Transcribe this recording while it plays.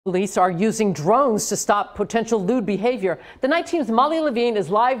Police are using drones to stop potential lewd behavior. The 19th Molly Levine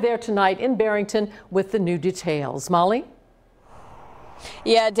is live there tonight in Barrington with the new details. Molly?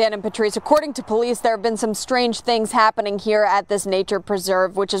 Yeah, Dan and Patrice, according to police, there have been some strange things happening here at this nature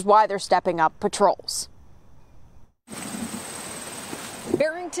preserve, which is why they're stepping up patrols.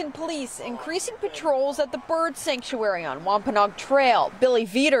 Barrington police increasing patrols at the bird sanctuary on Wampanoag Trail, Billy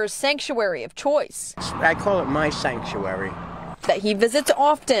Viter's sanctuary of choice. I call it my sanctuary. That he visits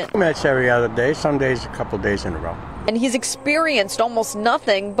often. That's every other day, some days a couple days in a row. And he's experienced almost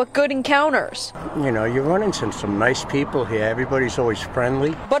nothing but good encounters. You know, you run into some nice people here. Everybody's always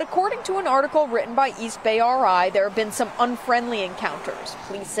friendly. But according to an article written by EastBay RI, there have been some unfriendly encounters.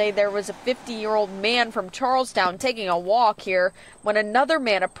 Police say there was a 50-year-old man from Charlestown taking a walk here when another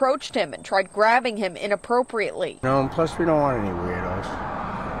man approached him and tried grabbing him inappropriately. No, and plus we don't want any weirdos.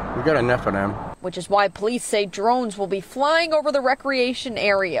 We got enough of them. Which is why police say drones will be flying over the recreation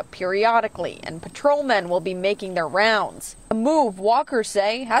area periodically and patrolmen will be making their rounds. A move, walkers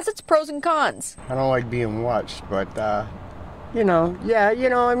say, has its pros and cons. I don't like being watched, but, I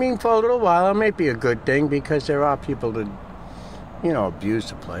mean, for a little while it might be a good thing because there are people that, abuse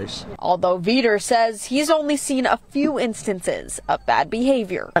the place. Although Viter says he's only seen a few instances of bad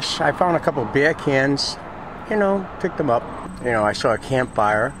behavior. I found a couple beer cans, picked them up. I saw a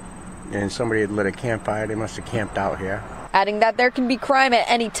campfire. And somebody had lit a campfire. They must have camped out here. Adding that there can be crime at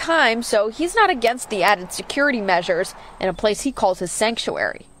any time, so he's not against the added security measures in a place he calls his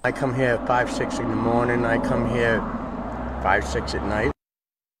sanctuary. I come here at 5, 6 in the morning. I come here 5, 6 at night.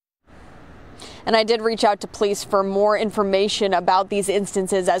 And I did reach out to police for more information about these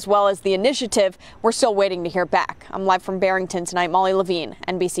instances as well as the initiative. We're still waiting to hear back. I'm live from Barrington tonight. Molly Levine,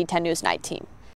 NBC 10 News Night Team.